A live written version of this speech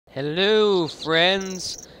Hello,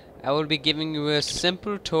 friends. I will be giving you a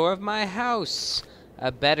simple tour of my house.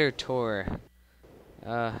 A better tour.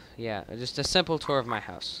 Yeah, just a simple tour of my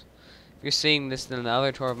house. If you're seeing this, then the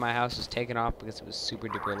other tour of my house is taken off because it was super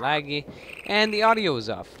duper laggy, and the audio was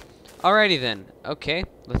off. Alrighty then. Okay,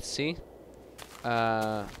 let's see. We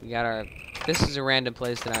got our. This is a random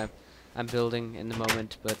place that I'm building in the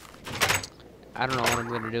moment, but I don't know what I'm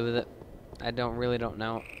gonna do with it. I really don't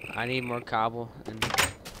know. I need more cobble and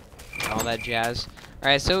all that jazz.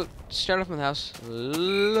 Alright, so start off with the house.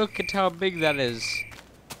 Look at how big that is.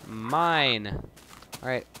 Mine.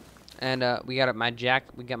 Alright, and we got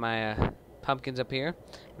we got my pumpkins up here.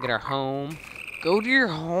 We got our home. Go to your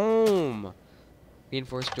home.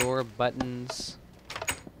 Reinforced door, buttons.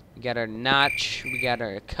 We got our notch. We got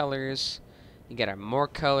our colors. We got our more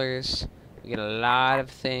colors. We got a lot of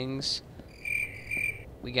things.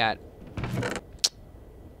 We got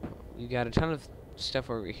a ton of stuff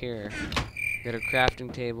over here. We got a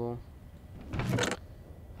crafting table.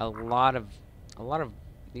 A lot of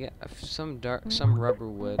yeah, some rubber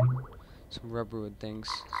wood. Some rubber wood things.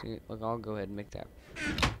 See, look, I'll go ahead and make that.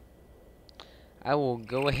 I will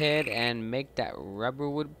go ahead and make that rubber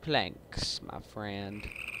wood planks, my friend.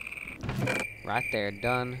 Right there,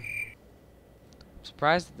 done. I'm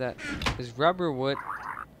surprised that because rubber wood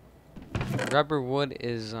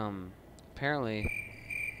is apparently,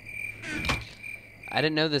 I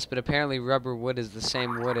didn't know this, but apparently rubber wood is the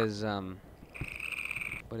same wood as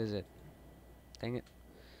what is it? Dang it.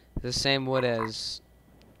 The same wood as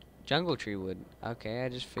jungle tree wood. Okay, I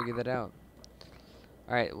just figured that out.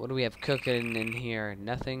 Alright, what do we have cooking in here?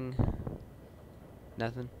 Nothing.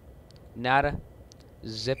 Nothing. Nada.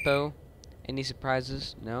 Zippo. Any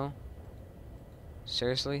surprises? No?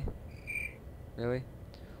 Seriously? Really?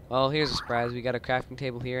 Well, here's a surprise. We got a crafting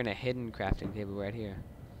table here and a hidden crafting table right here.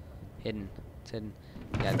 Hidden. It's hidden.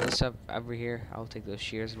 Got this up over here. I'll take those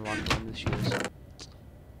shears and walk around with the shears.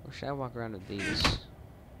 Or should I walk around with these?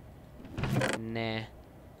 Nah.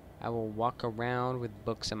 I will walk around with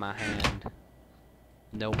books in my hand.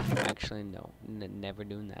 Nope. Actually, no. Never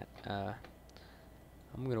doing that.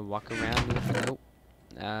 I'm gonna walk around with... Nope.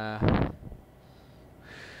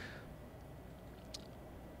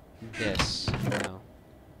 This. No.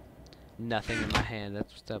 Nothing in my hand.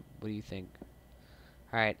 That's what's up. What do you think?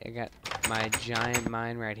 Alright, I got my giant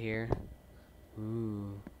mine right here.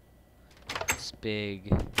 Ooh. It's big.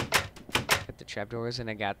 Got the trapdoors and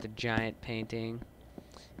I got the giant painting.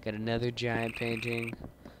 Got another giant painting.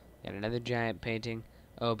 Got another giant painting.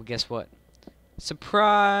 Oh, but guess what?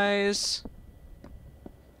 Surprise!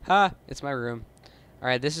 Ha! It's my room.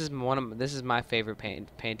 Alright, this is my favorite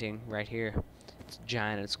painting right here. It's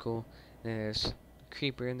giant, it's cool. And there's the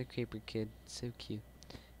creeper and the creeper kid. So cute.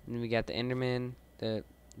 And then we got the Enderman, the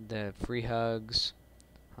free hugs.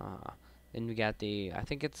 Then we got the I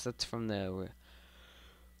think that's from the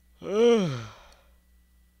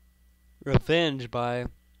Revenge by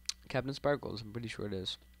Captain Sparkles. I'm pretty sure it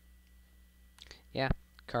is. Yeah,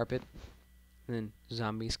 carpet. And then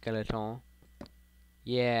zombie skeleton.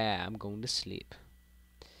 Yeah, I'm going to sleep.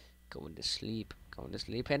 Going to sleep. Going to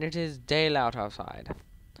sleep. And it is daylight outside.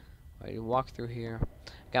 I walk through here.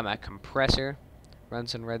 Got my compressor.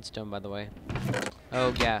 Runs on redstone, by the way.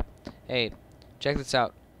 Oh, yeah. Hey, check this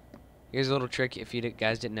out. Here's a little trick if you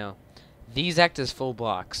guys didn't know. These act as full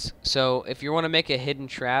blocks. So if you want to make a hidden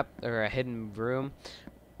trap or a hidden room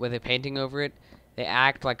with a painting over it, they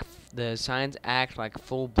act like the signs act like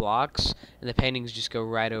full blocks, and the paintings just go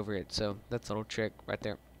right over it. So that's a little trick right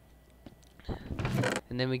there.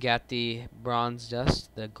 And then we got the bronze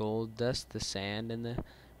dust, the gold dust, the sand, and the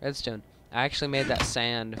redstone. I actually made that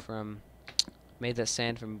sand from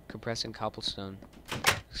compressing cobblestone,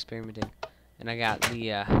 experimenting. And I got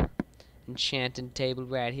the enchanted table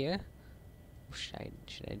right here. Should I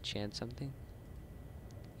enchant something?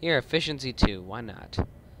 Here, efficiency 2. Why not?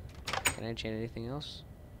 Can I enchant anything else?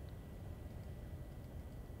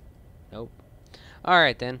 Nope.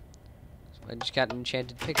 Alright then. So I just got an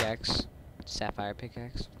enchanted pickaxe. Sapphire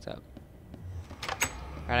pickaxe. What's up?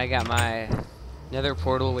 Alright, I got my nether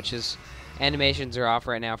portal, which is... Animations are off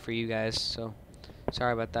right now for you guys, so...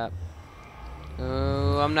 Sorry about that.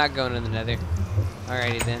 Oh, I'm not going to the nether.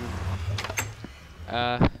 Alrighty then.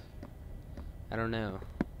 I don't know.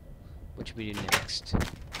 What should we do next?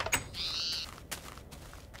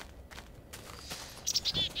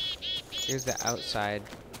 Here's the outside.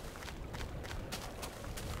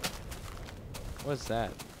 What's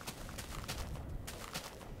that?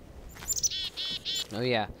 Oh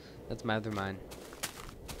yeah, that's my other mine.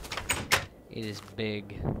 It is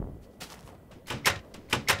big.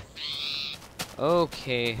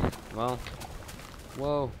 Okay, well,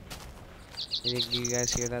 Whoa. Did you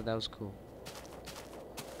guys hear that? That was cool.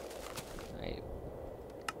 Alright.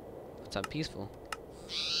 What's up? Peaceful.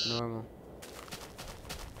 Normal.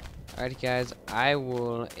 Alright, guys. I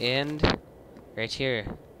will end right here.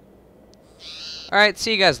 Alright,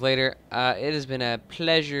 see you guys later. It has been a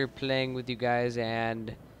pleasure playing with you guys,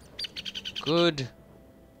 and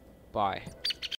goodbye.